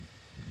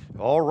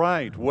All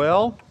right.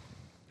 Well,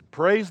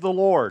 praise the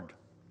Lord.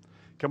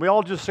 Can we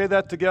all just say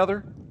that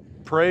together?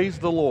 Praise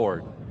the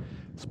Lord.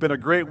 It's been a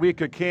great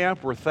week of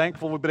camp. We're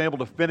thankful we've been able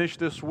to finish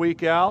this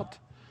week out,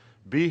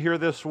 be here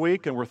this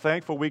week, and we're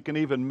thankful we can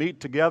even meet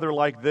together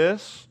like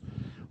this,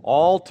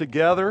 all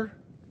together.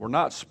 We're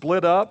not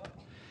split up.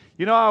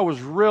 You know, I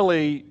was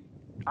really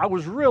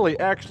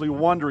actually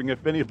wondering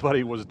if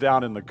anybody was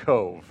down in the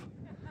cove.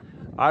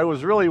 I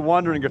was really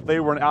wondering if they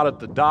weren't out at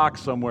the dock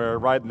somewhere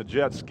riding the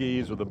jet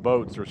skis or the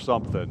boats or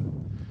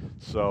something.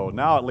 So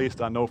now at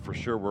least I know for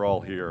sure we're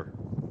all here.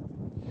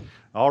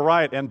 All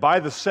right, and by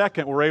the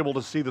second, we're able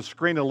to see the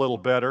screen a little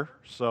better.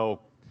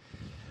 So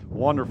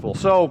wonderful.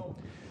 So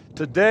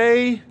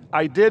today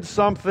I did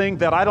something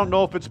that I don't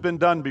know if it's been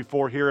done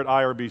before here at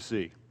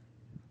IRBC.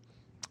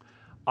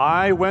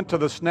 I went to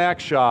the snack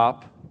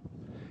shop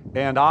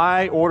and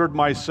I ordered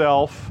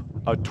myself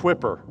a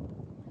Twipper.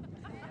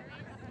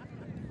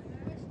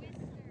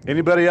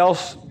 Anybody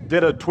else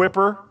did a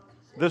Twipper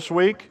this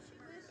week?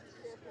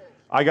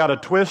 I got a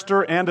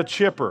Twister and a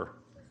Chipper.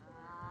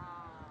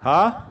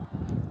 Huh?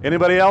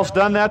 Anybody else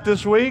done that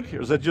this week?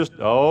 Or is it just,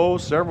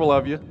 several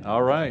of you.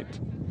 All right.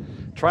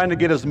 Trying to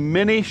get as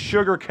many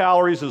sugar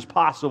calories as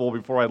possible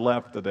before I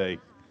left today.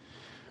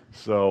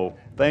 So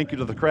thank you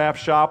to the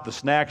craft shop, the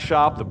snack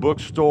shop, the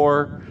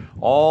bookstore,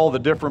 all the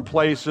different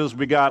places.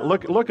 We got,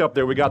 look up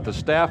there, we got the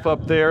staff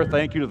up there.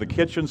 Thank you to the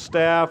kitchen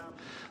staff,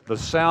 the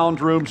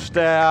sound room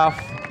staff.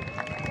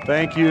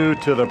 Thank you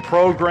to the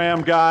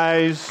program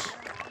guys,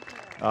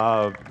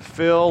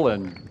 Phil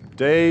and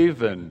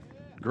Dave and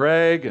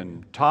Greg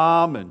and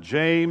Tom and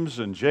James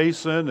and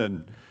Jason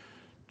and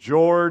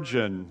George,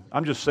 and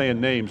I'm just saying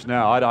names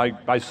now. I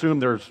assume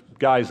there's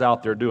guys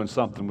out there doing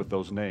something with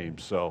those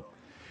names. So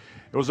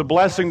it was a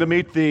blessing to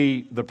meet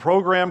the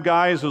program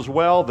guys as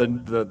well,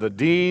 the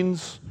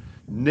deans,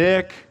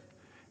 Nick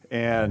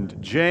and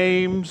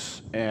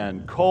James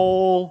and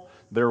Cole,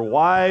 their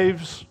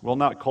wives, well,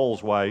 not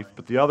Cole's wife,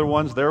 but the other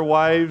ones, their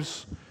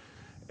wives,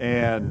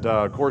 and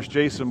of course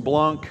Jason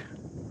Blunk.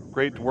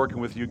 Great working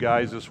with you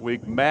guys this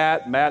week.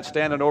 Matt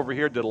standing over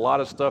here did a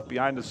lot of stuff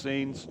behind the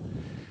scenes.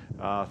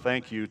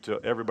 Thank you to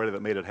everybody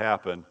that made it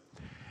happen.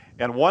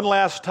 And one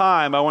last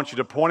time, I want you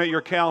to point at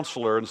your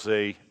counselor and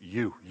say,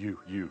 you.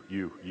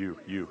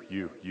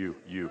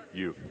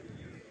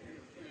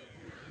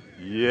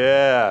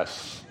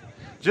 Yes.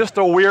 Just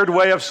a weird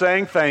way of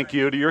saying thank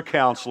you to your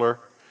counselor,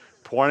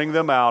 pointing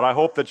them out. I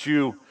hope that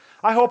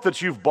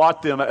you've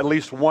bought them at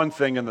least one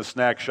thing in the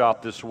snack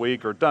shop this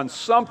week or done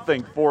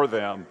something for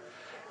them.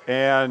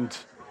 And,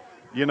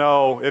 you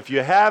know, if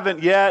you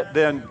haven't yet,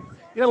 then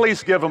you at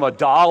least give them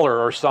 $1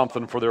 or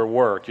something for their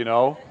work, you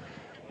know.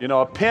 You know,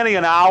 a penny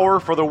an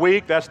hour for the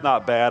week, that's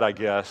not bad, I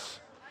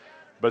guess.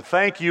 But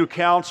thank you,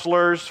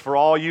 counselors, for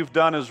all you've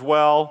done as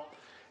well.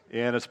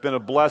 And it's been a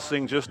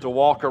blessing just to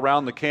walk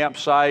around the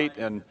campsite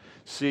and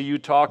see you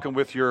talking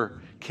with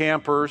your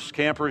campers.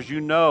 Campers, you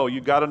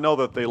got to know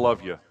that they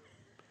love you.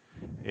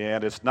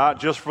 And it's not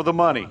just for the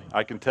money,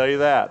 I can tell you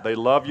that. They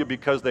love you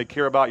because they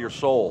care about your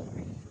soul.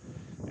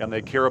 And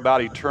they care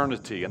about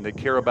eternity, and they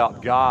care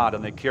about God,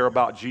 and they care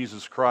about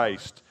Jesus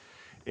Christ.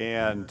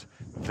 And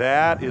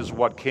that is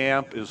what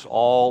camp is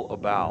all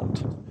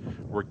about.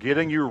 We're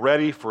getting you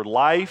ready for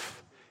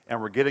life, and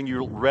we're getting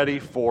you ready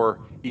for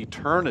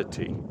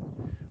eternity,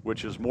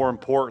 which is more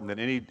important than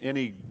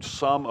any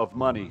sum of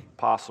money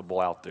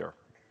possible out there.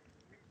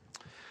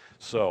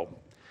 So,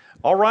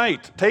 all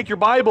right, take your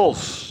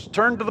Bibles,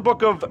 turn to the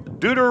book of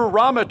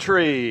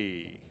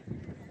Deuteronomy.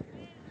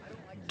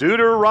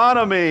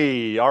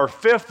 Deuteronomy, our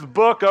fifth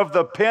book of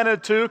the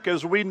Pentateuch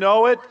as we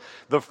know it.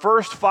 The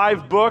first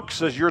 5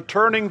 books, as you're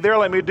turning there,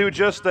 let me do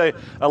just a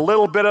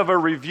little bit of a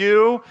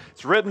review.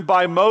 It's written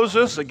by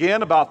Moses,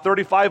 again, about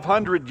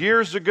 3,500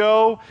 years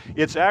ago.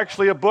 It's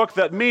actually a book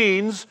that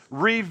means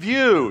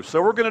review.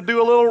 So we're going to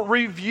do a little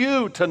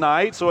review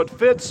tonight, so it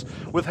fits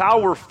with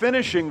how we're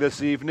finishing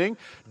this evening.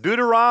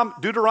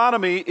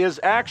 Deuteronomy is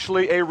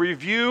actually a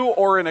review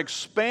or an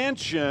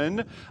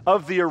expansion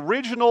of the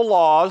original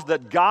laws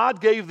that God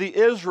gave the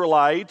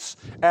Israelites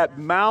at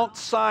Mount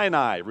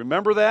Sinai.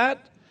 Remember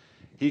that?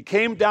 He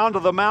came down to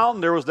the mountain.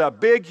 There was that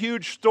big,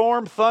 huge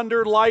storm,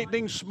 thunder,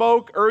 lightning,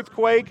 smoke,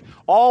 earthquake,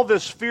 all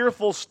this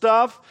fearful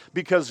stuff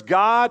because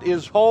God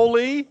is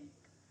holy.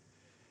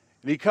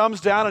 And he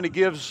comes down and he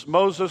gives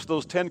Moses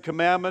those 10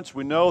 commandments.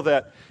 We know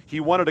that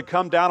he wanted to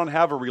come down and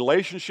have a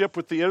relationship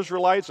with the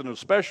Israelites in a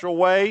special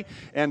way.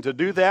 And to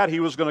do that, he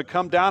was going to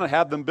come down and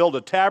have them build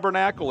a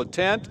tabernacle, a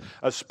tent,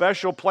 a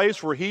special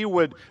place where he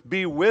would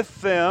be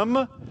with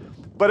them.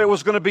 But it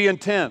was going to be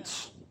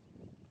intense.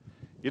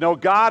 You know,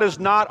 God is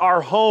not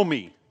our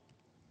homie.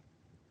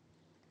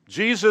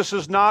 Jesus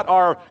is not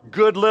our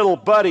good little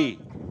buddy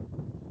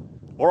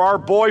or our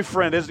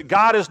boyfriend.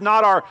 God is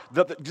not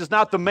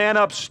the man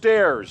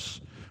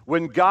upstairs.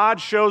 When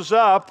God shows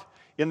up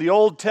in the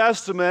Old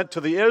Testament to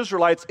the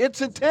Israelites,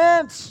 it's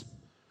intense.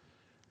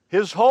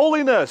 His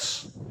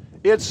holiness,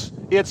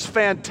 it's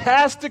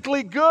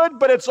fantastically good,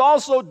 but it's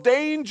also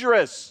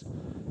dangerous.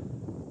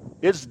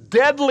 It's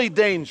deadly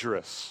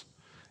dangerous.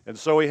 And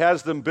so he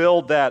has them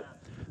build that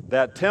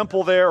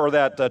temple there, or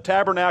that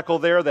tabernacle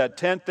there, that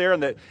tent there,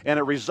 and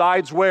it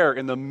resides where?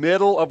 In the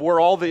middle of where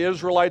all the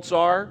Israelites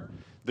are.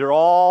 They're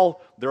all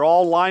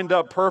lined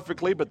up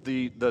perfectly, but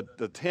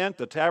the tent,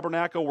 the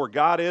tabernacle where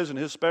God is in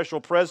His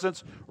special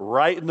presence,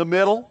 right in the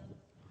middle.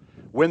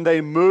 When they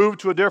move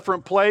to a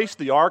different place,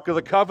 the Ark of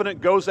the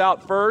Covenant goes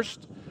out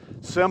first,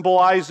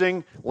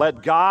 symbolizing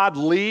let God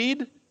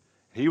lead.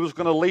 He was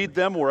going to lead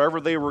them wherever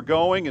they were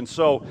going. And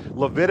so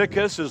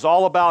Leviticus is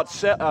all about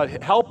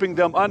helping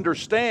them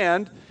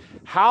understand,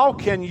 how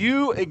can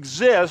you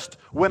exist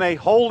when a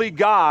holy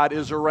God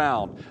is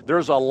around?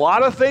 There's a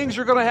lot of things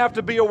you're going to have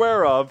to be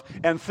aware of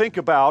and think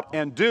about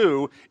and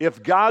do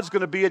if God's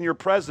going to be in your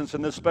presence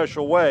in this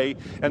special way.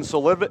 And so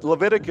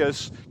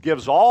Leviticus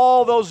gives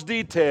all those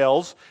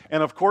details.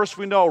 And of course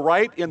we know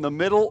right in the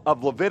middle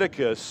of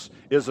Leviticus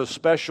is a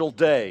special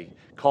day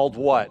called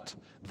what?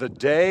 The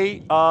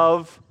Day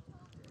of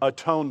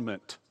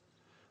Atonement.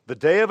 The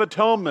Day of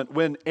Atonement,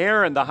 when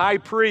Aaron, the high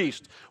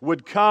priest,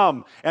 would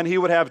come and he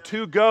would have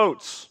 2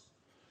 goats,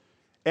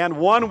 and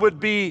one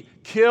would be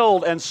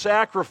killed and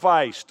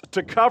sacrificed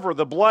to cover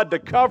the blood, to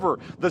cover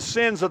the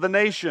sins of the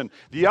nation.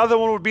 The other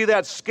one would be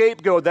that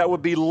scapegoat that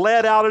would be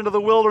led out into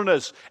the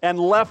wilderness and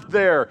left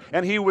there,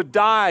 and he would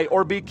die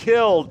or be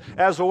killed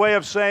as a way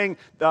of saying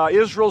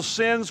Israel's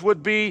sins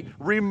would be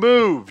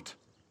removed.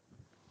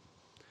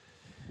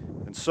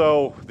 And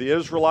so the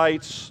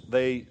Israelites,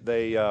 they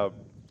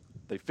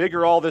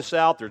figure all this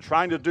out. They're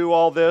trying to do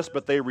all this,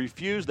 but they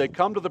refuse. They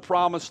come to the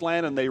promised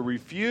land and they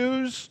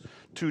refuse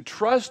to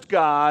trust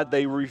God.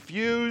 They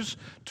refuse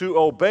to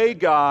obey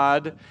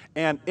God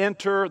and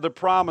enter the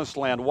promised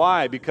land.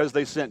 Why? Because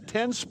they sent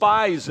 10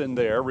 spies in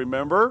there,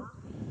 remember?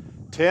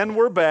 10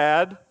 were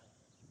bad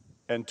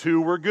and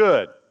 2 were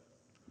good.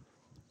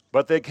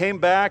 But they came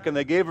back and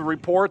they gave a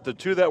report. The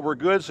 2 that were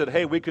good said,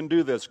 hey, we can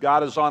do this.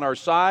 God is on our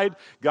side.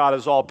 God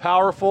is all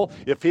powerful.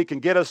 If He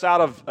can get us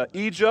out of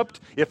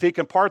Egypt, if He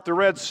can part the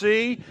Red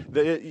Sea,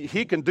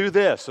 He can do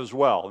this as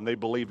well. And they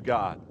believed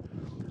God.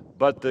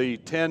 But the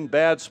 10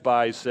 bad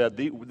spies said,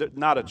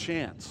 not a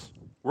chance.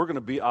 We're going to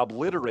be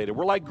obliterated.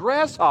 We're like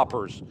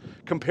grasshoppers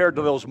compared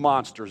to those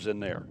monsters in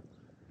there.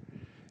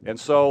 And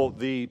so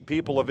the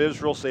people of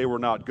Israel say we're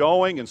not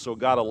going, and so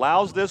God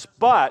allows this,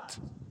 but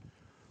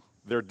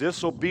their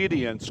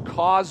disobedience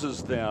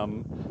causes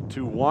them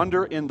to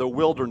wander in the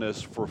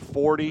wilderness for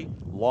 40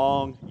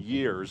 long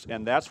years.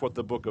 And that's what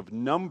the book of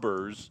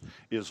Numbers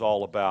is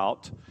all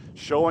about,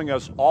 showing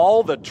us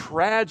all the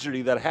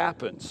tragedy that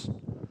happens.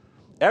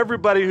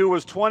 Everybody who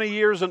was 20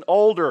 years and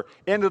older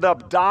ended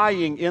up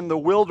dying in the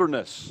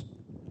wilderness.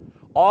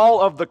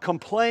 All of the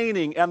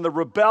complaining and the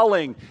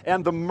rebelling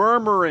and the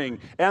murmuring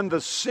and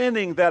the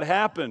sinning that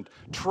happened,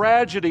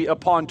 tragedy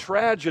upon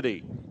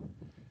tragedy.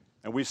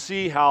 And we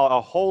see how a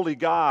holy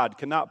God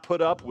cannot put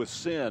up with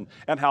sin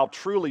and how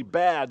truly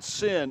bad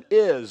sin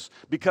is,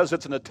 because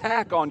it's an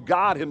attack on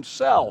God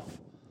Himself.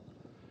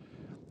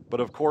 But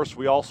of course,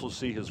 we also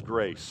see His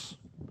grace.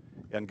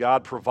 And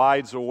God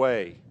provides a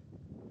way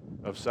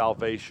of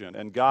salvation.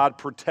 And God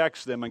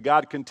protects them. And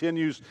God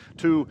continues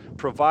to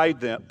provide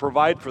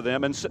for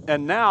them.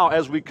 And now,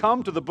 as we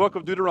come to the book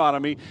of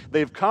Deuteronomy,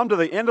 they've come to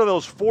the end of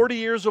those 40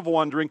 years of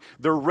wandering.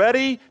 They're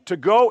ready to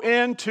go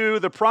into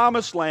the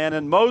promised land.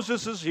 And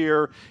Moses is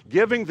here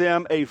giving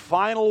them a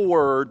final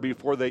word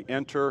before they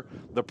enter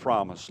the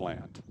promised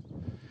land.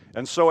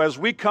 And so as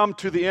we come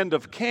to the end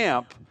of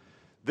camp,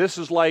 this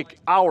is like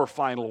our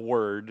final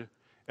word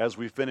as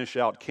we finish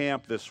out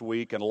camp this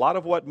week. And a lot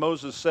of what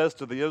Moses says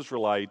to the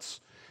Israelites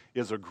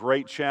is a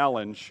great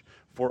challenge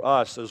for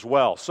us as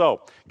well.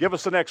 So give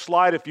us the next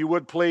slide if you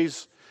would,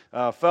 please.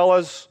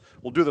 Fellas,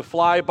 we'll do the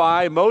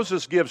flyby.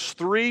 Moses gives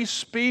 3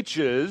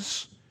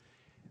 speeches.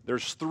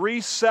 There's 3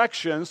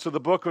 sections to the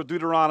book of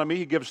Deuteronomy.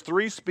 He gives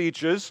 3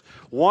 speeches.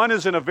 One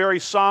is in a very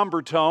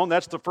somber tone.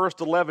 That's the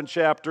first 11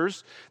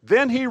 chapters.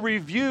 Then he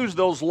reviews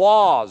those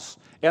laws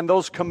and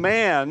those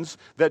commands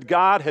that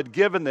God had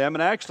given them.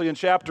 And actually in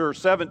chapter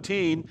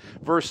 17,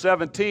 verse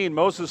 17,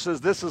 Moses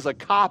says this is a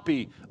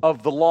copy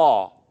of the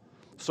law.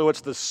 So it's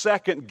the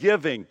second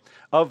giving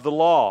of the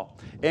law.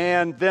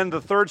 And then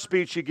the third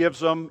speech he gives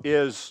them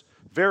is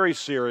very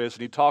serious,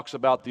 and he talks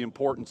about the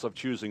importance of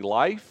choosing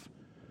life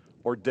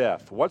or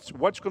death. What's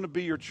going to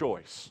be your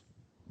choice?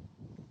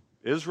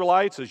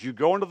 Israelites, as you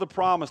go into the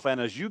promised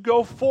land, as you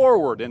go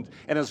forward and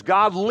as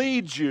God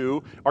leads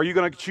you, are you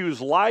going to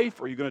choose life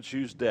or are you going to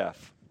choose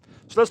death?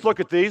 So let's look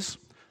at these.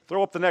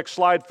 Throw up the next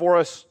slide for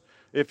us,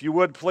 if you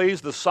would,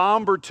 please. The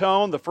somber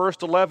tone, the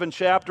first 11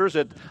 chapters,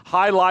 it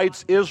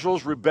highlights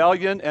Israel's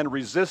rebellion and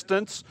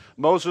resistance.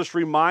 Moses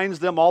reminds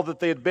them all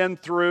that they had been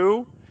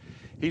through.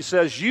 He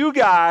says, you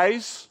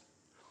guys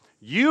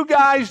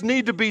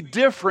need to be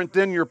different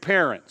than your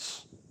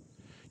parents.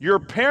 Your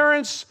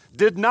parents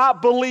did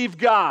not believe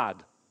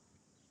God.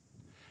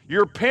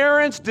 Your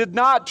parents did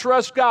not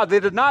trust God. They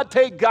did not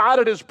take God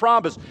at His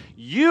promise.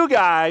 You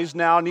guys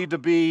now need to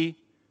be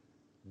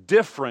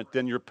different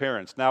than your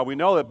parents. Now, we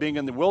know that being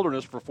in the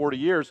wilderness for 40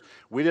 years,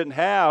 we didn't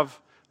have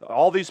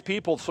All these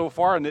people so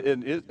far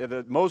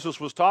that Moses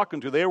was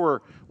talking to, they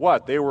were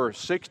what? They were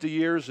 60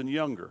 years and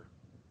younger.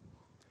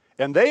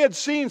 And they had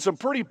seen some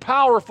pretty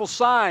powerful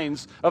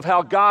signs of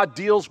how God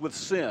deals with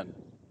sin.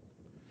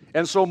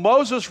 And so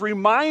Moses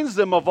reminds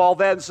them of all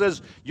that and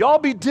says, y'all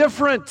be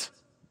different.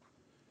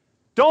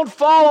 Don't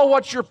follow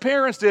what your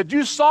parents did.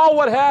 You saw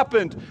what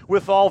happened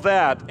with all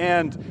that.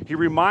 And he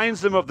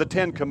reminds them of the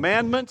 10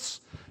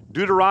 Commandments.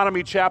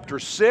 Deuteronomy chapter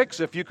 6,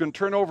 if you can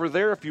turn over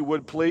there, if you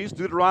would please.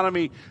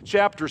 Deuteronomy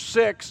chapter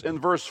 6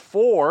 and verse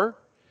 4,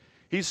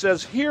 he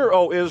says, "Hear,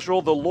 O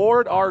Israel, the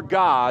Lord our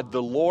God,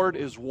 the Lord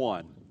is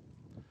one."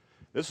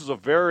 This is a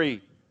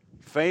very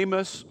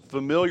famous,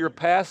 familiar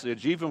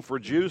passage, even for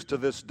Jews to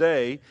this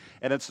day,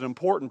 and it's an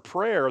important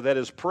prayer that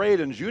is prayed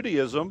in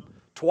Judaism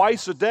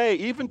twice a day,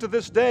 even to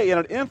this day, and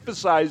it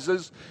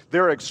emphasizes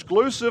their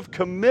exclusive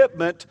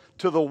commitment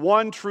to the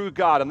one true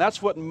God. And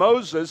that's what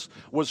Moses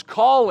was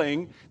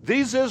calling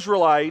these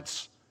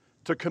Israelites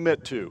to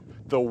commit to,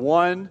 the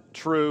one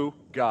true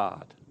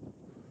God.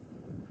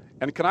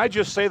 And can I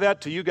just say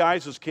that to you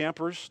guys as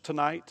campers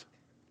tonight?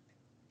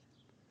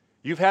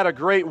 You've had a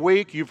great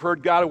week. You've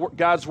heard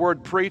God's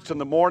Word preached in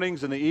the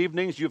mornings and the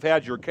evenings. You've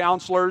had your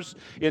counselors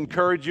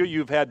encourage you.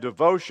 You've had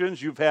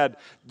devotions. You've had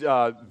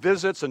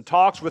visits and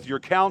talks with your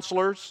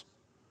counselors.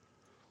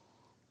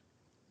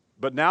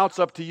 But now it's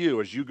up to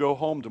you as you go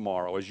home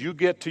tomorrow, as you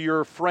get to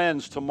your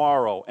friends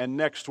tomorrow and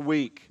next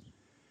week,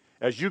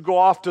 as you go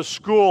off to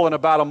school in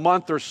about a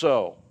month or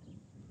so.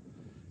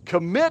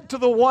 Commit to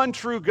the one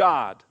true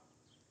God.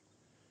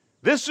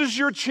 This is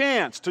your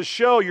chance to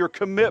show your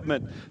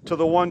commitment to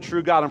the one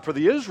true God. And for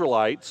the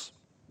Israelites,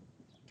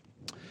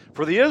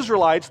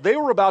 they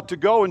were about to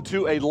go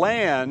into a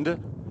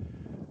land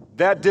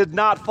that did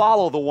not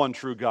follow the one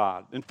true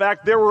God. In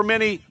fact, there were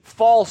many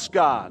false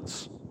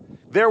gods.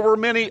 There were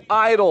many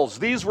idols.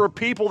 These were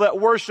people that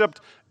worshiped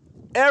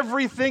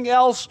everything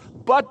else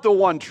but the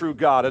one true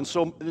God. And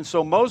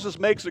so Moses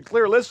makes it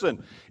clear,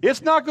 listen,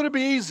 it's not going to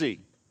be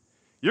easy.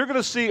 You're going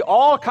to see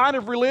all kind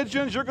of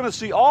religions. You're going to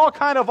see all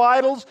kind of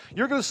idols.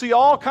 You're going to see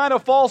all kind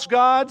of false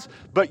gods.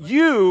 But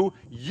you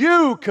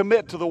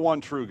commit to the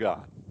one true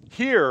God.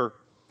 Hear,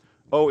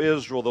 O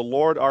Israel, the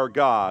Lord our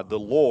God, the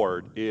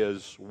Lord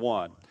is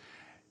one.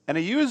 And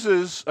he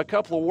uses a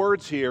couple of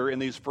words here in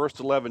these first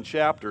 11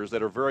 chapters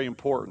that are very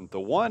important. The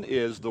one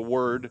is the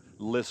word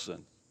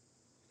listen.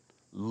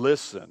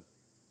 Listen.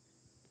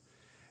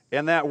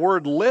 And that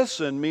word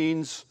listen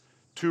means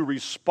to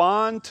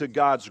respond to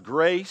God's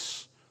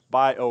grace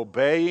by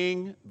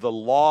obeying the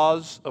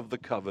laws of the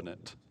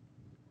covenant.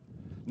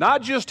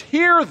 Not just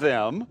hear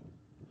them,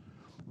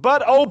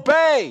 but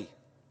obey.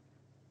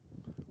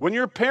 When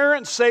your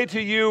parents say to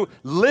you,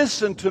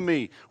 listen to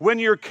me. When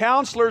your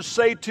counselors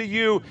say to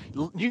you,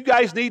 you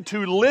guys need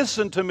to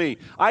listen to me.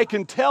 I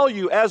can tell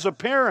you as a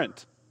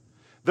parent,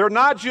 they're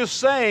not just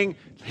saying,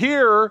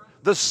 hear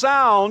the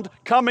sound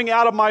coming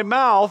out of my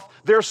mouth.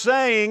 They're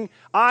saying,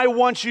 I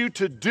want you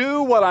to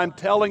do what I'm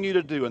telling you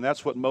to do. And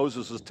that's what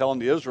Moses is telling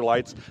the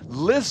Israelites.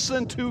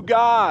 Listen to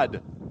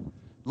God.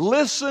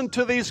 Listen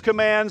to these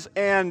commands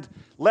and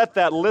let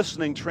that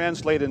listening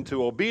translate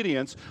into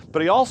obedience.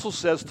 But he also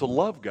says to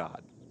love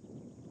God.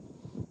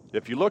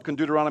 If you look in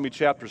Deuteronomy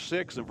chapter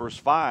 6 and verse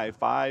 5,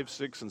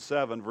 6, and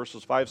 7,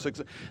 verses 5,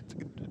 6,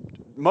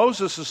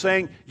 Moses is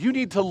saying, you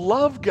need to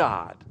love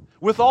God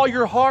with all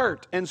your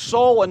heart and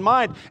soul and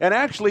mind. And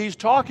actually, he's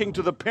talking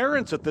to the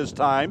parents at this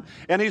time,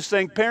 and he's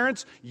saying,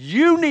 parents,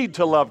 you need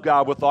to love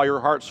God with all your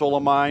heart, soul,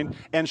 and mind,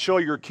 and show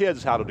your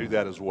kids how to do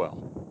that as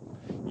well.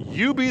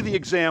 You be the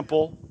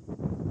example,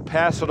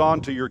 pass it on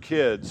to your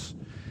kids.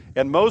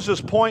 And Moses'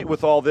 point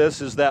with all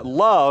this is that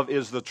love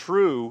is the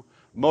true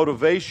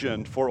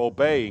motivation for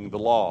obeying the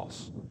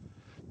laws.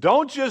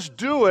 Don't just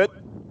do it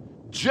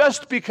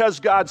just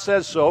because God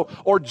says so,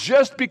 or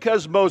just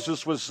because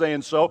Moses was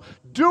saying so.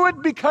 Do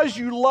it because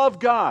you love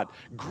God.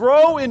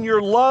 Grow in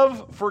your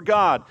love for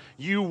God.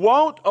 You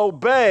won't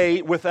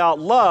obey without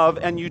love,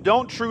 and you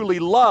don't truly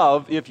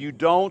love if you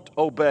don't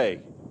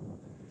obey.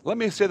 Let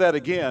me say that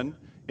again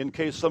in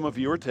case some of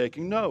you are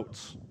taking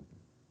notes.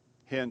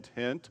 Hint,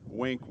 hint,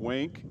 wink,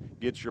 wink.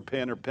 Get your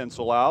pen or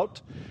pencil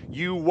out.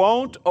 You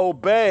won't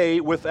obey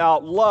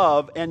without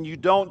love, and you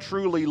don't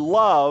truly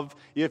love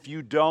if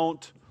you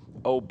don't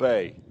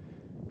obey.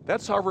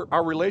 That's how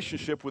our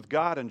relationship with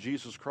God and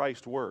Jesus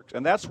Christ works.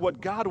 And that's what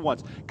God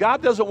wants.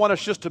 God doesn't want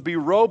us just to be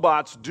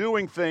robots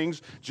doing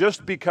things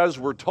just because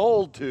we're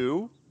told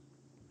to.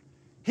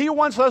 He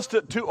wants us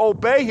to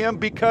obey Him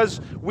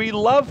because we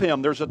love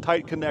Him. There's a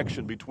tight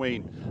connection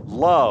between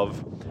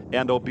love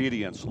and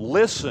obedience.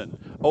 Listen,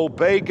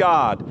 obey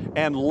God,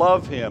 and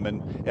love Him.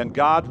 And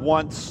God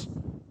wants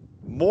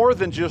more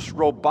than just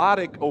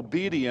robotic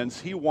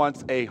obedience. He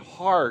wants a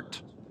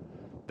heart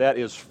that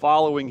is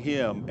following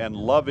Him and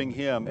loving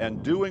Him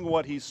and doing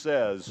what He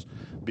says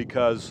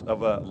because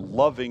of a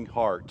loving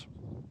heart.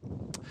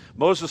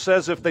 Moses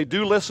says if they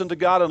do listen to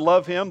God and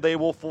love Him, they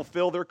will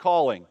fulfill their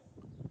calling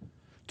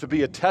to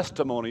be a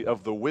testimony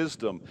of the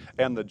wisdom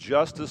and the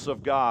justice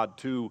of God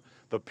to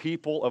the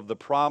people of the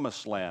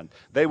promised land.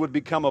 They would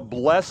become a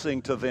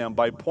blessing to them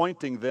by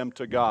pointing them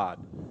to God.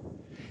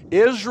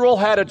 Israel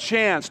had a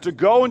chance to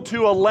go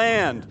into a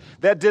land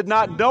that did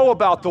not know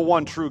about the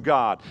one true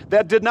God,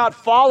 that did not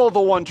follow the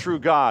one true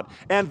God.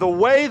 And the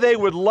way they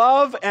would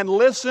love and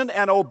listen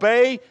and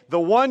obey the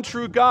one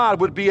true God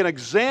would be an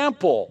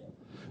example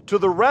to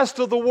the rest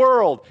of the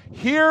world.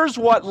 Here's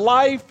what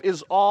life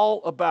is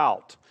all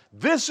about.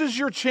 This is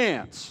your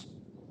chance.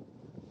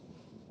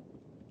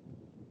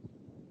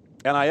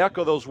 And I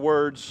echo those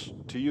words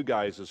to you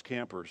guys as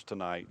campers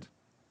tonight.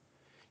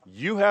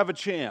 You have a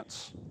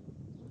chance.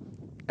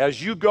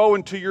 As you go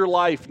into your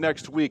life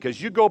next week, as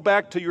you go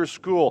back to your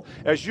school,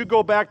 as you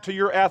go back to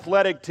your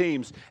athletic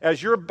teams,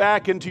 as you're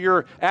back into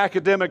your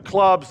academic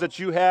clubs that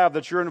you have,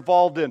 that you're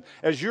involved in,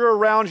 as you're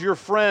around your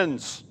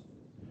friends,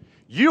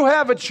 you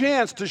have a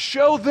chance to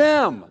show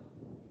them.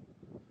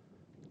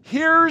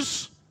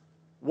 Here's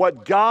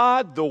what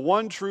God, the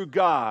one true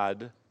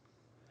God,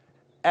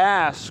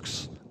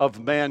 asks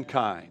of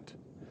mankind: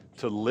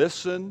 to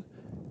listen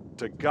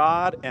to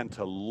God and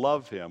to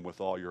love Him with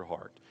all your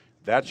heart.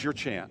 That's your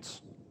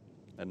chance.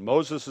 And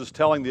Moses is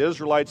telling the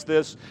Israelites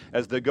this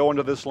as they go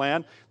into this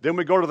land. Then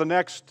we go to the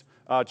next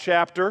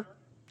chapter,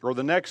 or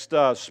the next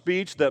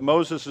speech that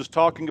Moses is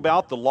talking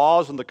about, the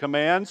laws and the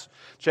commands,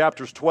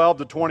 chapters 12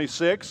 to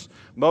 26.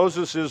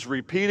 Moses is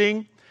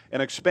repeating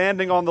and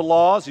expanding on the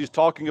laws. He's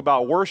talking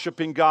about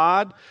worshiping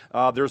God.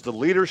 There's the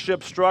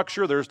leadership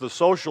structure. There's the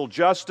social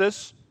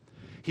justice.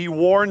 He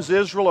warns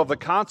Israel of the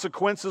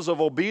consequences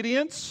of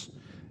obedience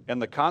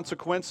and the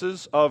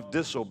consequences of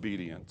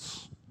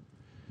disobedience.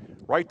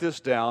 Write this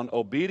down.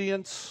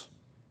 Obedience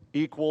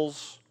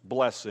equals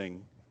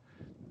blessing.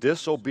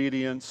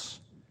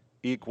 Disobedience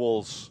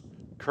equals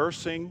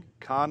cursing,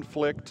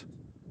 conflict,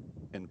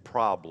 and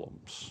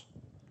problems.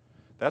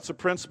 That's a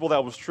principle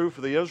that was true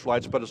for the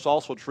Israelites, but it's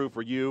also true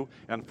for you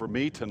and for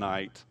me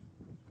tonight.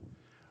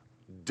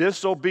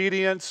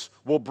 Disobedience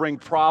will bring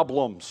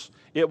problems.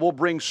 It will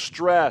bring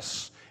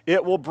stress.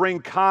 It will bring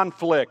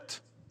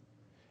conflict.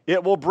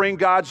 It will bring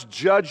God's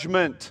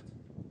judgment.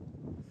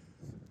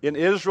 In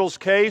Israel's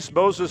case,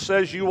 Moses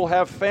says you will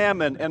have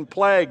famine and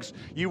plagues.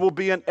 You will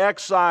be in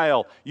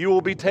exile. You will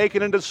be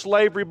taken into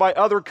slavery by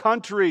other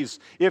countries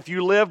if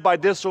you live by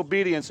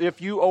disobedience. If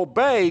you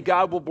obey,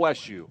 God will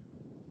bless you.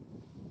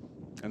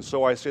 And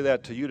so I say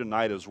that to you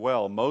tonight as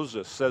well.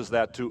 Moses says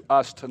that to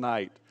us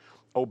tonight.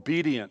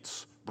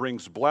 Obedience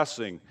brings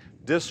blessing.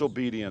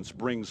 Disobedience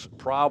brings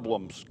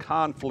problems,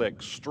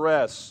 conflict,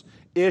 stress,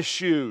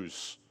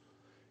 issues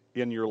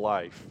in your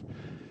life.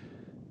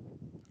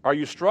 Are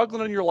you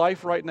struggling in your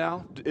life right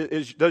now?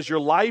 Does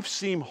your life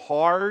seem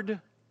hard?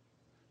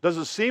 Does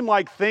it seem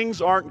like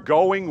things aren't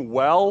going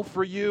well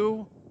for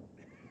you?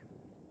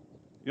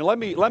 You know,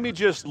 let me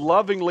just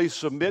lovingly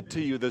submit to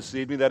you this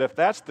evening that if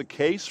that's the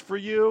case for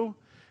you,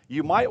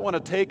 you might want to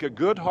take a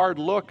good hard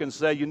look and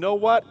say, you know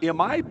what?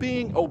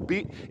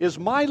 Is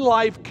my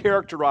life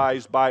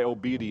characterized by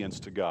obedience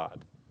to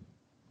God?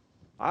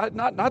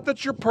 Not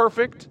that you're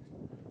perfect.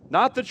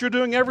 Not that you're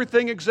doing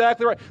everything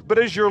exactly right, but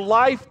is your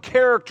life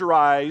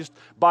characterized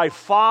by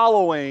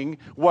following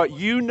what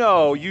you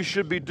know you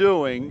should be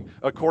doing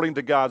according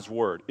to God's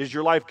Word? Is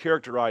your life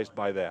characterized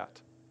by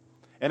that?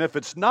 And if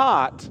it's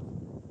not,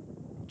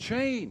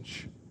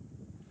 change.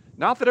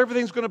 Not that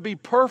everything's going to be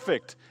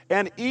perfect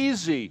and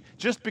easy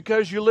just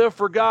because you live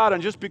for God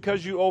and just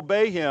because you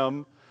obey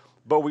Him,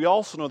 but we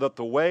also know that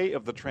the way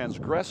of the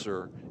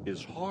transgressor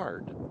is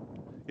hard.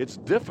 It's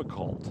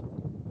difficult.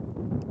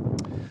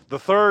 The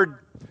third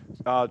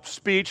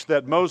speech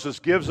that Moses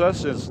gives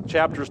us is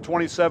chapters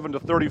 27 to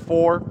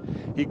 34.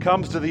 He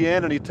comes to the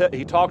end and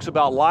he talks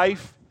about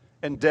life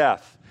and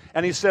death.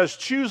 And he says,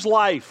 choose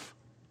life.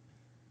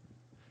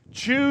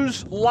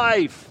 Choose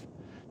life.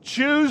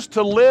 Choose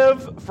to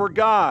live for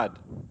God.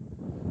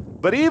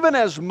 But even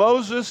as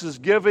Moses is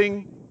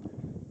giving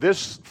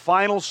this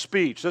final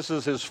speech, this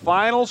is his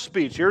final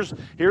speech.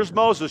 Here's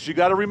Moses. You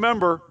got to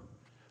remember,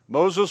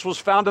 Moses was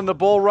found in the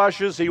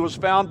bulrushes. He was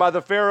found by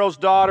the Pharaoh's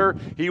daughter.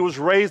 He was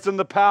raised in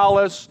the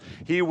palace.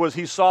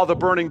 He saw the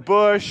burning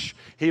bush.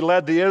 He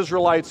led the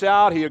Israelites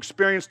out. He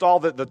experienced all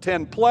the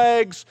 10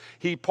 plagues.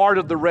 He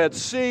parted the Red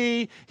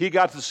Sea. He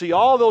got to see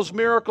all those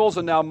miracles.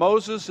 And now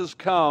Moses has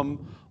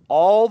come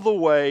all the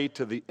way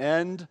to the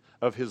end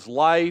of his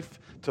life,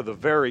 to the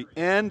very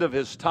end of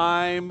his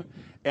time.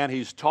 And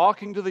he's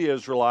talking to the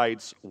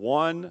Israelites.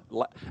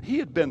 He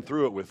had been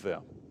through it with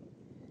them.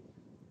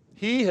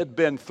 He had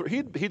been through.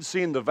 He'd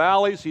seen the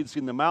valleys. He'd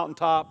seen the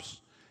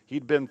mountaintops.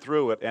 He'd been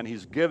through it, and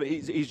he's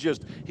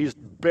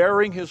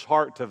bearing his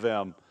heart to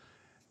them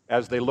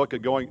as they look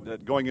at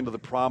going into the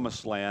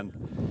promised land.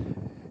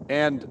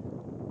 And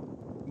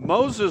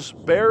Moses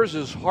bears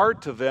his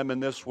heart to them in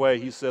this way.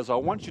 He says, "I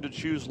want you to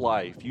choose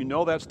life. You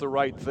know that's the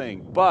right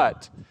thing,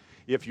 but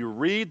if you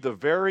read the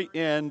very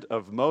end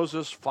of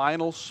Moses'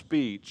 final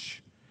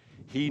speech,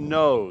 he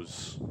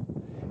knows."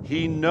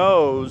 He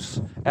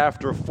knows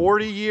after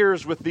 40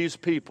 years with these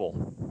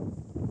people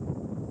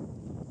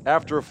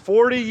after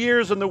 40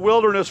 years in the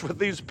wilderness with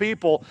these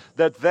people,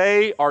 that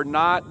they are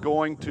not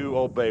going to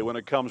obey. When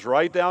it comes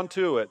right down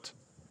to it,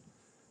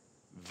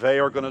 they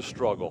are going to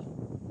struggle.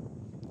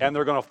 And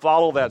they're going to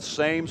follow that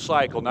same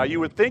cycle. Now, you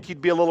would think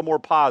he'd be a little more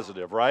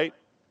positive, right?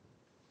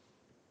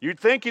 You'd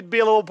think he'd be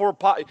a little more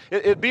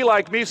it'd be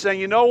like me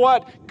saying, you know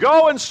what?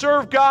 Go and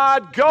serve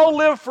God. Go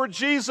live for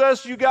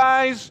Jesus, you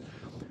guys.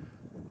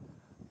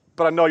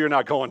 But I know you're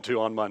not going to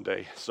on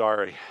Monday.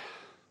 Sorry.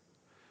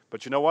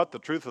 But you know what? The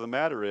truth of the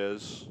matter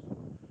is,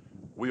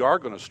 we are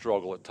going to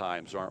struggle at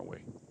times, aren't we?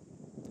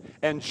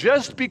 And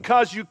just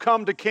because you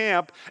come to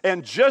camp,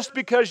 and just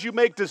because you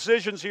make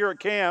decisions here at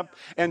camp,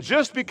 and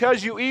just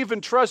because you even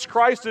trust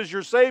Christ as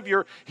your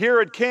Savior here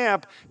at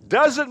camp,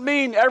 doesn't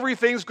mean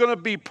everything's going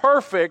to be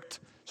perfect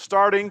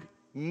starting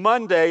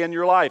Monday in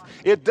your life.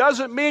 It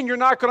doesn't mean you're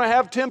not going to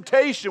have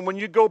temptation when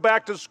you go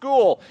back to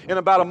school in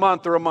about a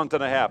month or a month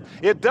and a half.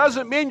 It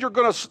doesn't mean you're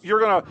going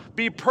to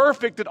be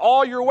perfect in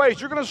all your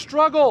ways. You're going to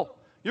struggle.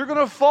 You're going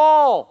to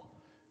fall.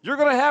 You're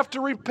going to have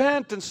to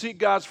repent and seek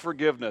God's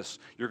forgiveness.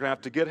 You're going to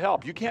have to get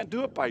help. You can't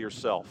do it by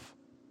yourself.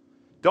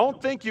 Don't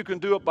think you can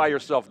do it by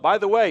yourself. By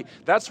the way,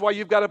 that's why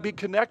you've got to be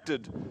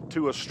connected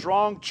to a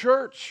strong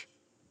church.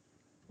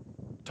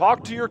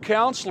 Talk to your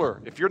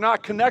counselor. If you're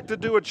not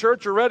connected to a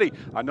church already,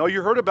 I know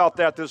you heard about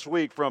that this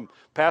week from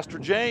Pastor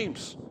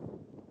James.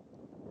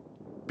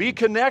 Be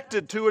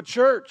connected to a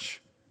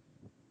church.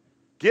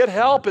 Get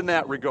help in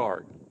that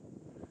regard.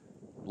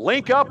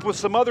 Link up with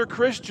some other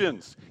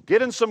Christians.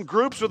 Get in some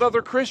groups with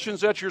other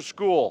Christians at your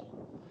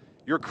school.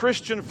 Your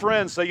Christian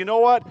friends say, you know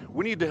what?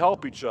 We need to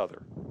help each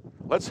other.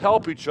 Let's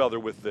help each other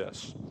with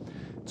this.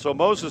 So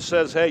Moses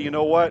says, hey, you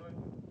know what?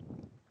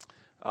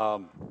 I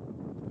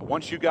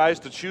want you guys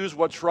to choose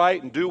what's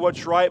right and do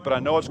what's right, but I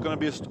know it's going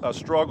to be a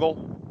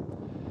struggle.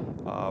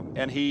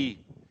 And he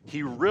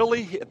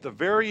really, at the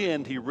very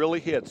end, he really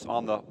hits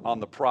on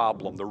the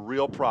problem, the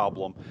real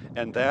problem,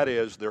 and that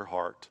is their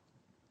heart.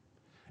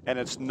 And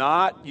it's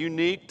not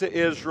unique to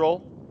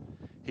Israel.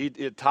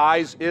 It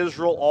ties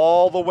Israel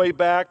all the way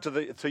back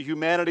to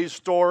humanity's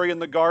story in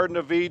the Garden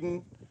of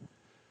Eden.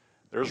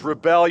 There's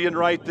rebellion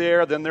right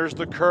there. Then there's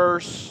the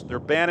curse. They're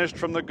banished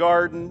from the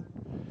garden.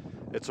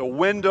 It's a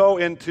window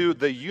into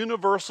the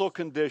universal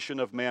condition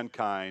of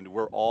mankind.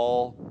 We're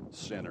all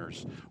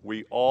sinners.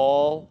 We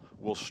all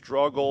will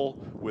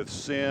struggle with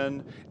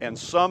sin. And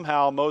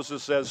somehow,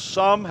 Moses says,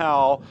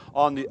 somehow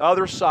on the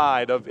other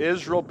side of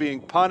Israel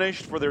being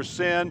punished for their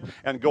sin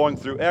and going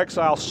through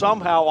exile,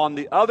 somehow on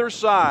the other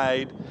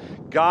side,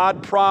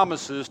 God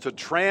promises to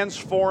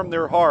transform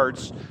their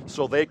hearts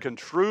so they can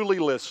truly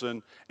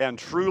listen and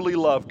truly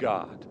love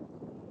God.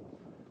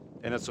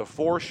 And it's a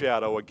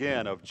foreshadow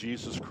again of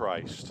Jesus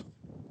Christ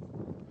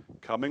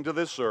coming to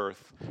this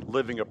earth,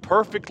 living a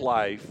perfect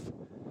life,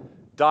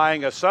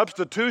 dying a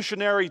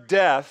substitutionary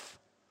death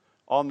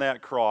on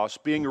that cross,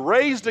 being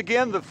raised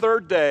again the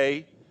third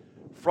day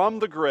from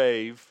the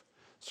grave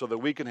so that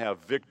we can have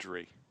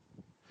victory,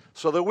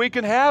 so that we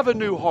can have a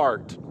new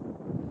heart,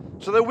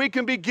 so that we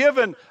can be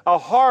given a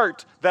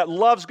heart that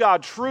loves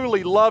God,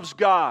 truly loves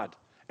God,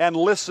 and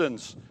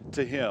listens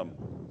to Him.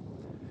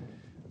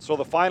 So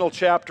the final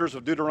chapters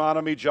of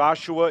Deuteronomy,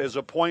 Joshua is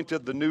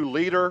appointed the new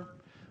leader.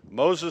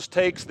 Moses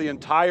takes the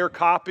entire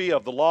copy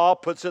of the law,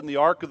 puts it in the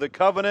Ark of the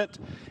Covenant,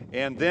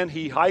 and then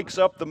he hikes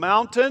up the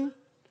mountain,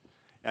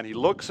 and he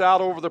looks out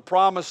over the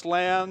promised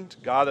land.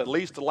 God at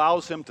least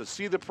allows him to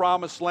see the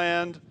promised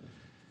land,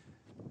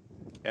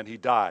 and he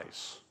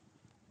dies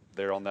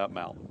there on that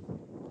mountain.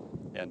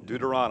 And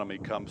Deuteronomy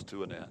comes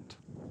to an end.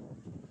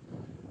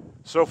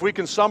 So if we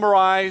can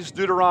summarize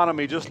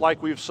Deuteronomy just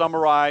like we've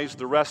summarized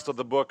the rest of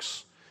the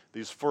books,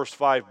 these first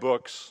 5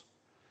 books,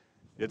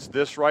 it's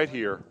this right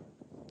here.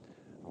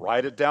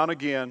 Write it down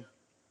again.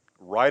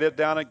 Write it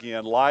down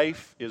again.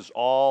 Life is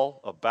all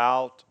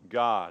about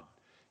God.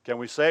 Can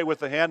we say it with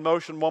the hand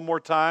motion one more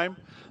time?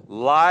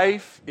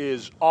 Life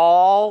is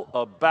all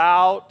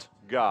about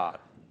God.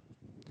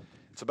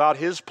 It's about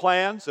His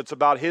plans. It's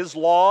about His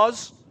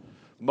laws.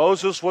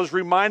 Moses was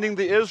reminding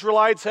the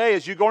Israelites, hey,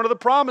 as you go into the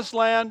promised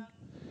land,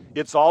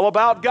 it's all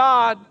about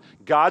God.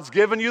 God's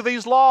given you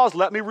these laws.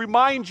 Let me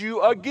remind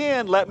you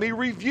again. Let me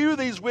review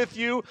these with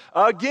you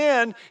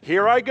again.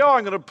 Here I go.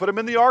 I'm going to put them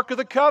in the Ark of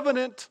the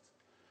Covenant.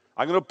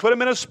 I'm going to put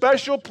them in a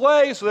special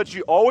place so that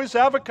you always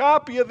have a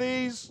copy of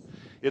these.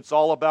 It's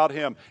all about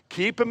Him.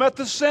 Keep Him at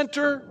the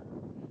center.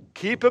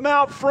 Keep Him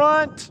out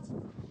front.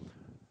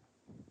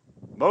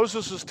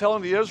 Moses is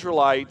telling the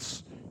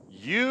Israelites,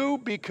 you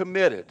be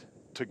committed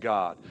to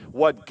God.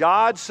 What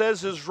God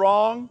says is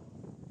wrong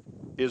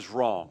is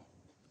wrong.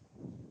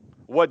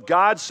 What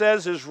God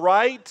says is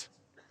right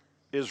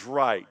is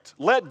right.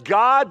 Let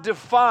God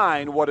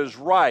define what is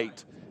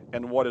right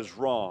and what is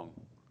wrong.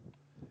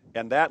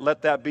 And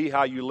let that be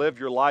how you live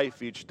your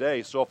life each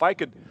day. So if I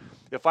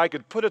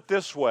could put it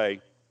this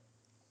way,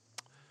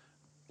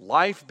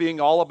 life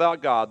being all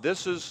about God,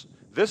 this is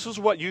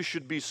what you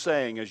should be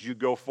saying as you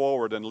go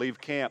forward and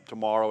leave camp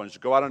tomorrow and as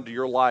you go out into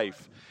your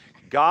life.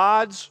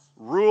 God's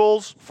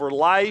rules for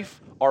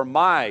life are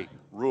my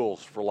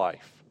rules for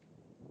life.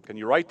 Can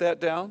you write that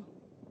down?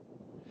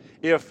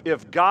 If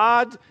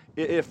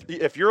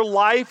your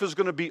life is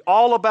going to be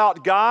all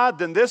about God,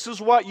 then this is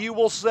what you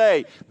will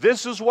say.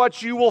 This is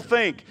what you will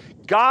think.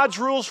 God's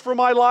rules for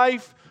my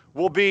life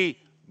will be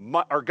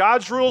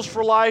God's rules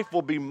for life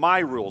will be my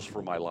rules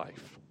for my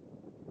life.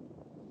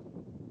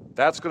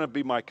 That's going to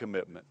be my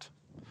commitment.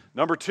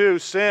 Number 2,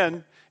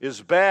 sin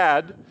is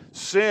bad.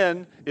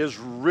 Sin is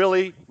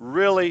really,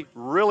 really,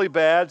 really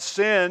bad.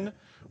 Sin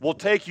will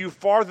take you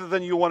farther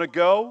than you want to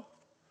go,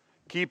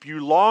 keep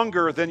you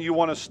longer than you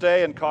want to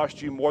stay, and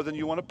cost you more than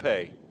you want to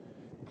pay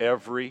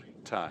every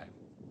time.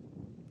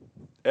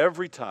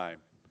 Every time.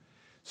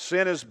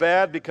 Sin is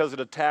bad because it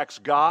attacks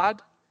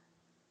God.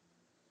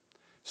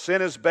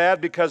 Sin is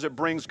bad because it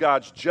brings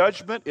God's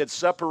judgment. It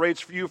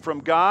separates you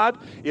from God.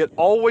 It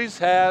always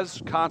has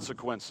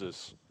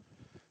consequences.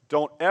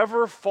 Don't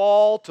ever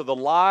fall to the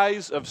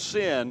lies of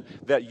sin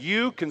that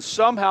you can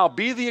somehow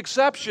be the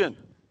exception.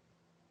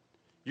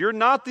 You're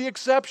not the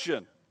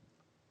exception.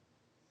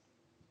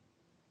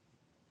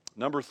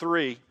 Number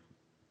 3,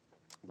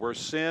 where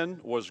sin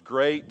was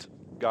great,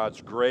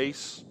 God's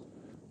grace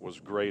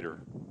was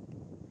greater.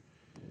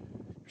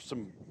 Here's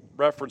some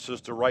references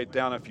to write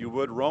down if you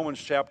would.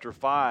 Romans chapter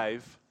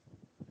 5,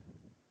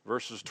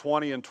 verses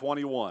 20 and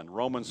 21.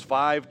 Romans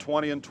 5,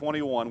 20 and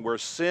 21. Where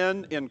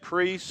sin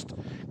increased,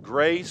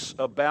 grace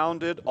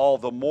abounded all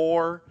the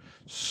more,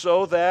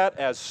 so that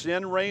as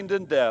sin reigned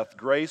in death,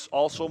 grace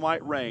also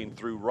might reign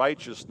through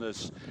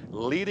righteousness,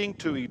 leading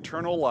to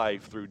eternal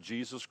life through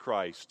Jesus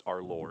Christ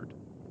our Lord.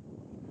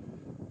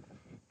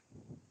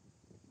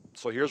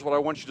 So here's what I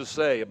want you to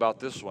say about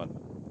this one.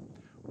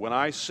 When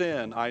I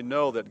sin, I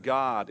know that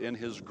God, in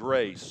His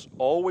grace,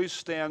 always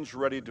stands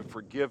ready to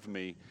forgive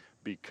me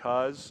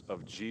because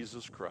of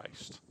Jesus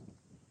Christ.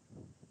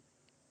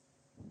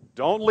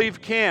 Don't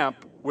leave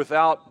camp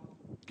without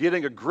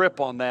getting a grip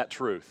on that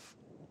truth.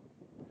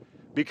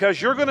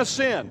 Because you're going to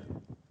sin.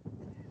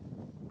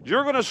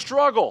 You're going to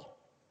struggle.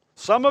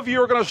 Some of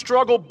you are going to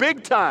struggle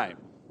big time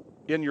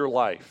in your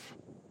life.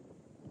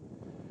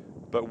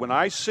 But when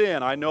I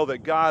sin, I know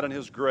that God in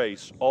His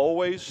grace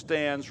always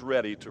stands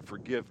ready to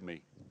forgive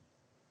me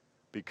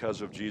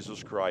because of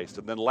Jesus Christ.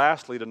 And then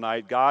lastly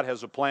tonight, God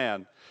has a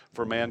plan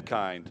for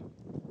mankind,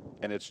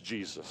 and it's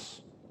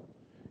Jesus.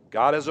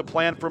 God has a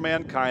plan for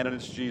mankind, and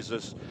it's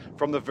Jesus.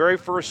 From the very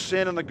first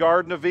sin in the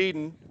Garden of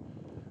Eden,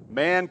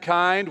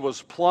 mankind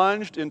was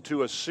plunged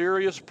into a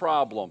serious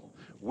problem.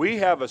 We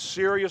have a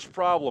serious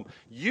problem.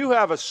 You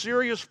have a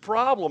serious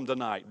problem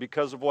tonight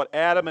because of what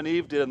Adam and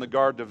Eve did in the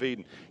Garden of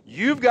Eden.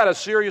 You've got a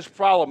serious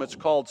problem. It's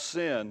called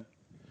sin.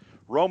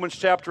 Romans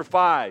chapter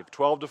 5,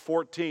 12 to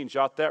 14.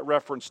 Jot that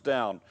reference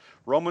down.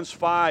 Romans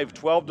 5,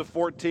 12 to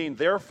 14.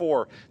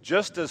 Therefore,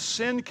 just as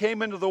sin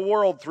came into the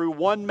world through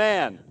one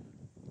man,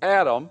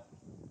 Adam,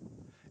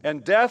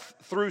 and death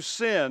through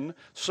sin,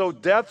 so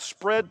death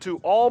spread to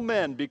all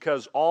men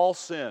because all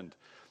sinned.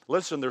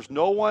 Listen, there's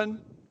no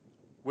one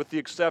with the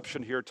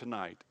exception here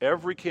tonight.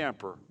 Every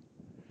camper,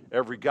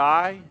 every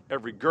guy,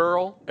 every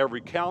girl,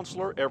 every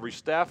counselor, every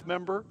staff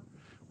member,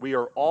 we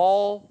are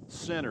all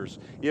sinners.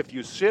 If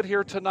you sit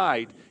here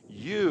tonight,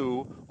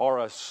 you are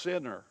a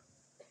sinner.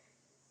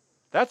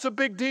 That's a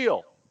big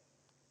deal.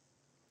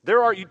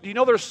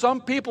 There's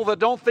some people that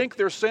don't think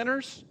they're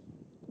sinners.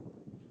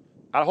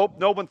 I hope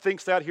no one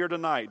thinks that here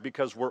tonight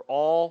because we're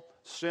all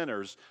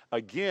sinners.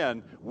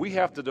 Again, we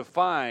have to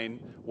define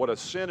what a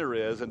sinner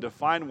is and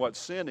define what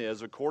sin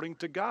is according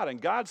to God.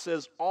 And God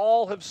says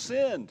all have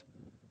sinned.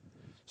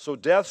 So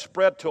death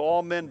spread to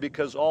all men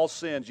because all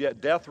sinned,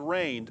 yet death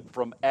reigned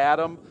from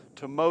Adam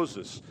to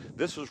Moses.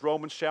 This is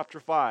Romans chapter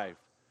 5.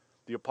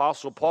 The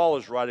Apostle Paul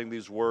is writing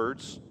these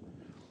words.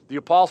 The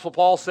Apostle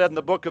Paul said in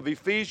the book of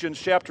Ephesians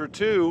chapter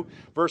 2,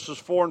 verses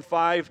 4 and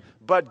 5,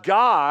 but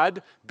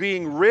God,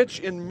 being rich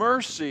in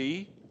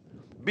mercy,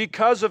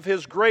 because of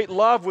His great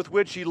love with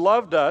which He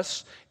loved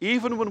us,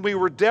 even when we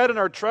were dead in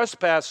our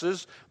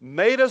trespasses,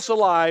 made us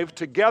alive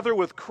together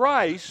with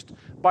Christ.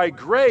 By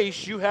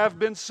grace you have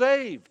been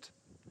saved.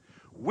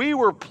 We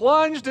were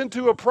plunged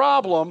into a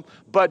problem,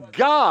 but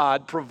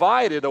God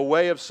provided a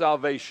way of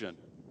salvation.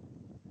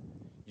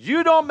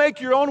 You don't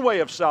make your own way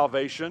of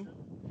salvation.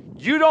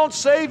 You don't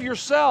save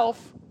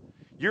yourself.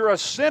 You're a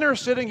sinner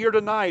sitting here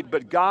tonight,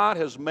 but God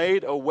has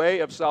made a way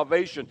of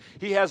salvation.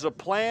 He has a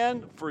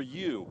plan for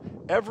you,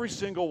 every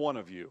single one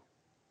of you.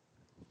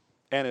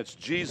 And it's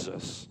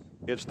Jesus.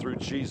 It's through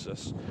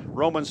Jesus.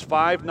 Romans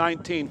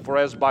 5:19, for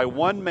as by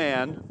one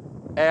man,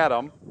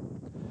 Adam,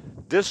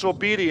 as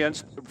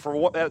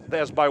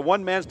by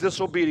one man's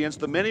disobedience,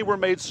 the many were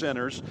made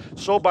sinners,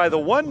 so by the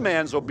one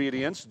man's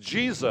obedience,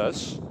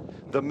 Jesus,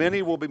 the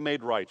many will be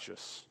made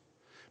righteous.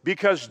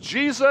 Because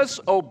Jesus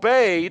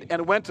obeyed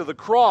and went to the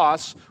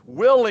cross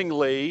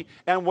willingly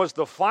and was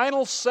the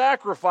final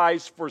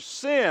sacrifice for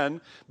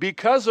sin,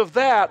 because of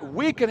that,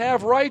 we can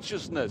have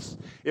righteousness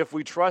if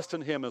we trust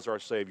in Him as our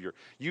Savior.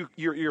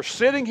 You're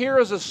sitting here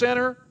as a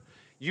sinner.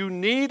 You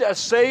need a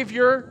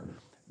Savior.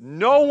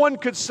 No one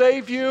could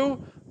save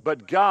you,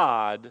 but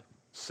God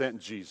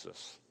sent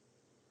Jesus.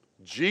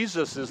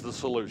 Jesus is the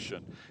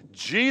solution.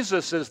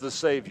 Jesus is the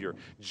Savior.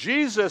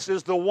 Jesus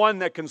is the one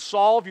that can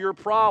solve your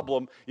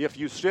problem if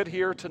you sit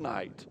here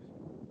tonight.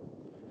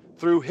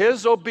 Through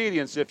His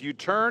obedience, if you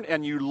turn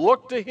and you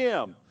look to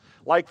Him,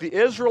 like the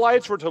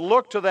Israelites were to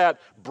look to that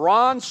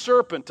bronze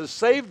serpent to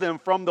save them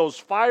from those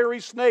fiery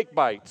snake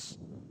bites,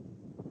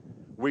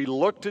 we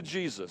look to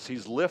Jesus.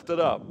 He's lifted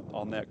up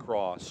on that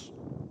cross.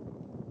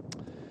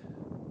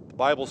 The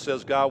Bible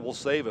says God will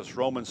save us,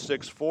 Romans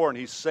 6:4, and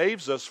He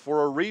saves us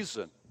for a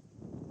reason.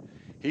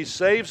 He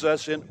saves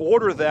us in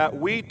order that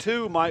we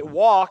too might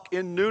walk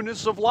in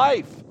newness of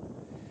life.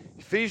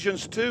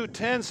 Ephesians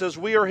 2:10 says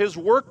we are His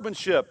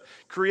workmanship,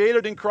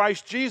 created in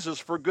Christ Jesus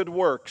for good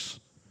works,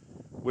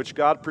 which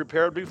God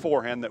prepared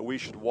beforehand that we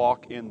should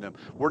walk in them.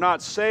 We're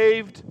not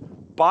saved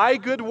by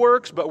good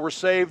works, but we're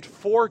saved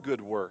for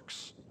good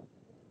works.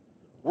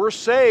 We're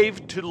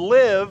saved to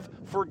live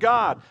for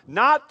God,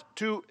 not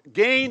to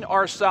gain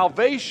our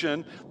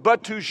salvation,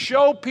 but to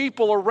show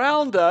people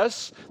around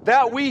us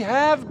that we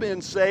have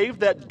been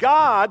saved, that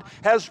God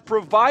has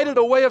provided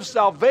a way of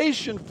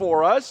salvation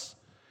for us,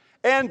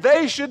 and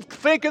they should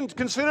think and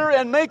consider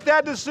and make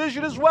that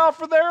decision as well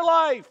for their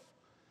life.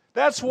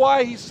 That's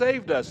why He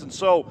saved us. And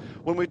so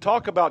when we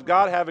talk about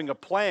God having a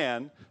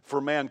plan for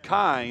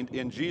mankind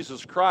in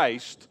Jesus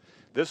Christ,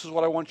 this is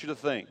what I want you to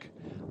think.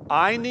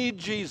 I need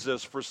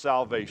Jesus for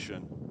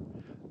salvation,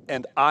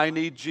 and I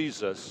need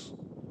Jesus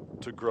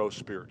to grow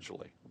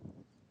spiritually.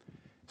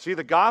 See,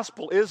 the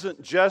gospel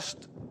isn't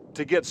just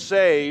to get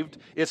saved.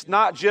 It's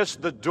not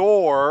just the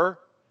door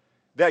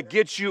that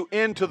gets you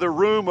into the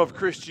room of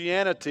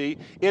Christianity.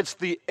 It's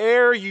the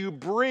air you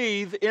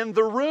breathe in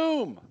the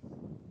room.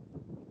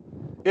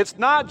 It's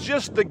not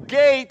just the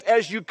gate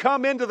as you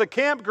come into the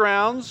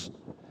campgrounds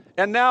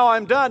and now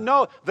I'm done.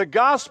 No, the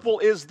gospel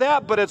is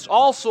that, but it's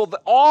also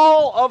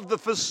all of the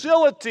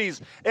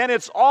facilities, and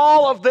it's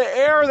all of the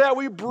air that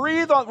we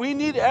breathe on. We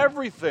need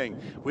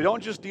everything. We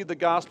don't just need the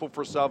gospel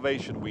for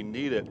salvation. We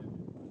need it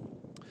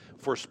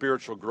for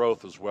spiritual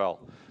growth as well.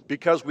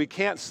 Because we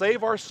can't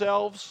save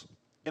ourselves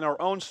in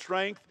our own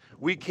strength.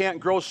 We can't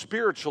grow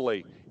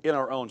spiritually in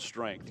our own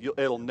strength.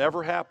 It'll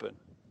never happen.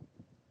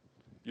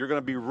 You're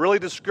going to be really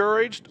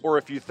discouraged, or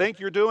if you think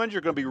you're doing,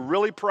 you're going to be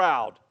really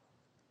proud.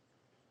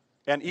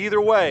 And either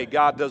way,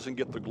 God doesn't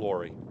get the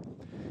glory.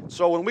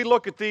 So when we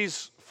look at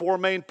these 4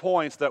 main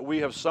points that we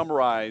have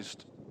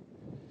summarized,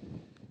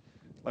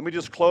 let me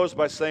just close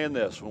by saying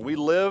this. When we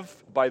live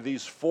by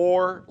these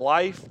 4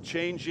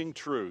 life-changing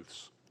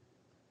truths,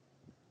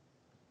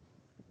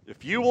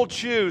 if you will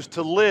choose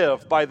to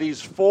live by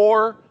these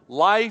 4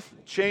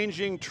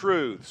 life-changing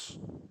truths,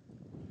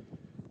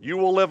 you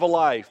will live a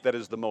life that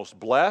is the most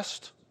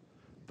blessed,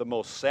 the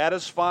most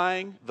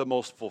satisfying, the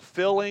most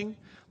fulfilling,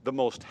 the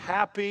most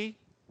happy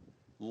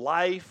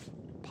life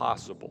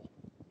possible.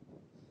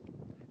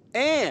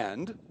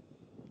 And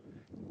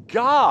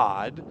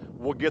God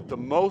will get the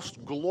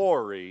most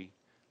glory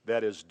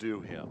that is due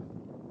Him.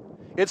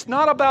 It's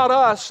not about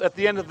us at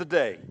the end of the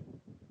day.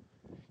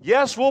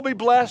 Yes, we'll be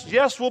blessed.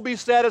 Yes, we'll be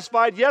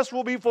satisfied. Yes,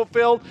 we'll be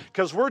fulfilled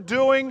because we're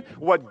doing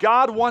what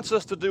God wants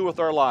us to do with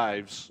our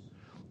lives.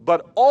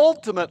 But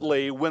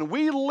ultimately, when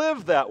we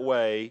live that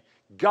way,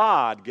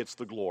 God gets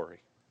the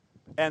glory.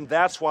 And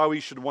that's why we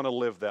should want to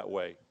live that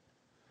way.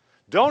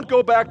 Don't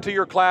go back to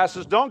your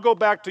classes. Don't go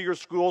back to your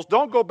schools.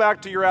 Don't go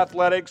back to your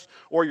athletics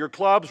or your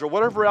clubs or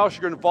whatever else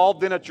you're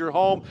involved in at your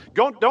home.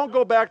 Don't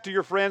go back to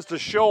your friends to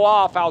show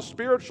off how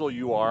spiritual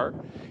you are.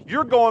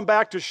 You're going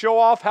back to show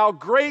off how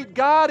great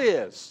God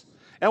is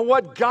and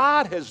what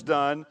God has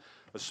done,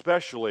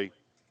 especially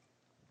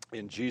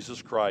in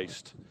Jesus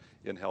Christ,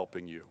 in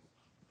helping you.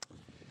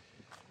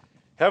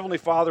 Heavenly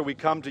Father, we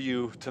come to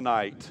you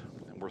tonight,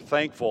 and we're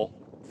thankful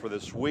for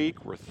this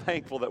week. We're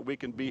thankful that we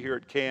can be here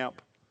at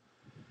camp.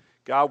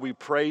 God, we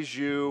praise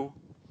you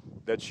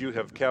that you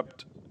have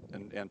kept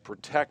and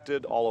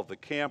protected all of the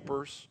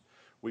campers.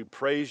 We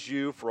praise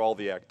you for all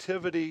the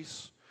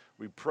activities.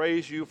 We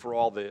praise you for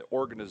all the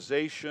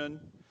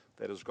organization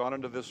that has gone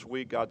into this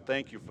week. God,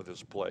 thank you for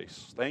this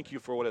place. Thank you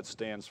for what it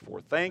stands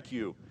for. Thank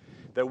you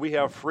that we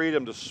have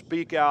freedom to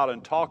speak out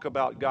and talk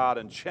about God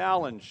and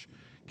challenge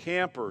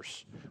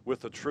campers with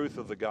the truth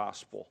of the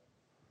gospel,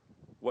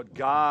 what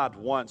God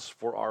wants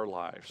for our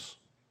lives.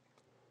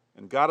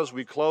 And God, as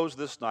we close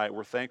this night,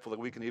 we're thankful that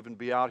we can even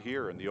be out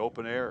here in the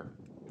open air.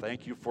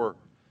 Thank you for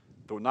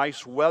the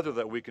nice weather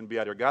that we can be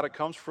out here. God, it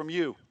comes from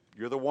you.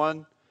 You're the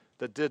one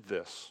that did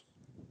this.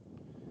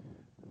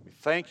 We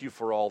thank you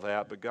for all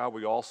that, but God,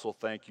 we also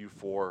thank you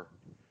for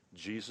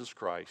Jesus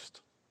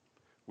Christ.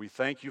 We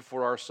thank you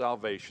for our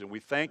salvation.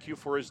 We thank you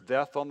for His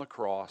death on the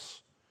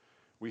cross.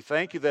 We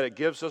thank you that it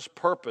gives us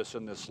purpose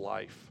in this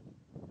life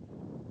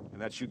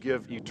and that you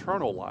give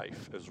eternal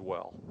life as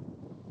well.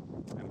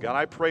 And God,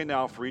 I pray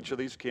now for each of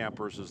these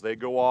campers as they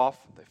go off,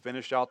 they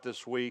finish out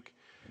this week,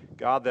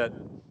 God, that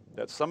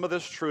some of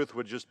this truth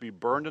would just be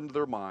burned into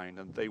their mind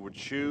and they would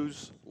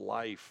choose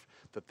life,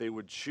 that they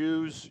would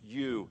choose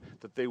you,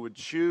 that they would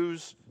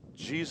choose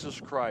Jesus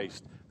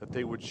Christ, that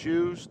they would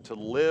choose to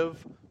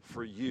live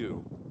for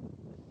you.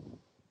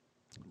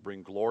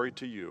 bring glory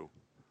to you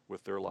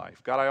with their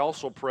life. God, I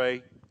also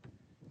pray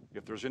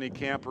if there's any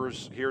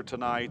campers here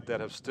tonight that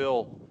have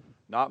still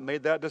not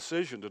made that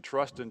decision to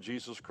trust in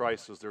Jesus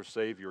Christ as their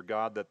Savior,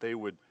 God, that they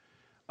would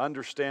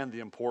understand the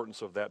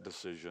importance of that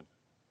decision.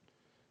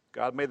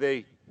 God, may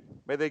they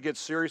get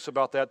serious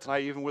about that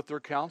tonight, even with their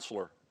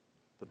counselor,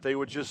 that they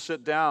would just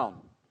sit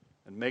down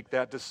and make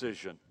that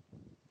decision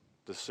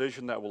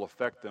that will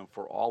affect them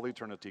for all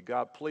eternity.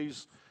 God,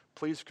 please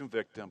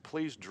convict them.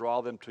 Please draw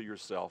them to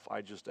yourself,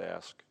 I just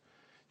ask.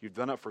 You've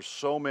done it for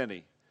so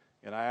many,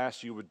 and I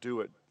ask you would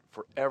do it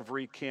for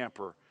every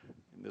camper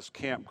in this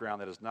campground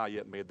that has not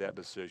yet made that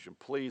decision.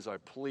 Please, I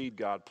plead,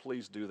 God,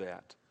 please do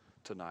that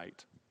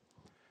tonight.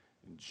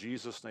 In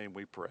Jesus' name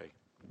we pray.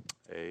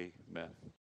 Amen.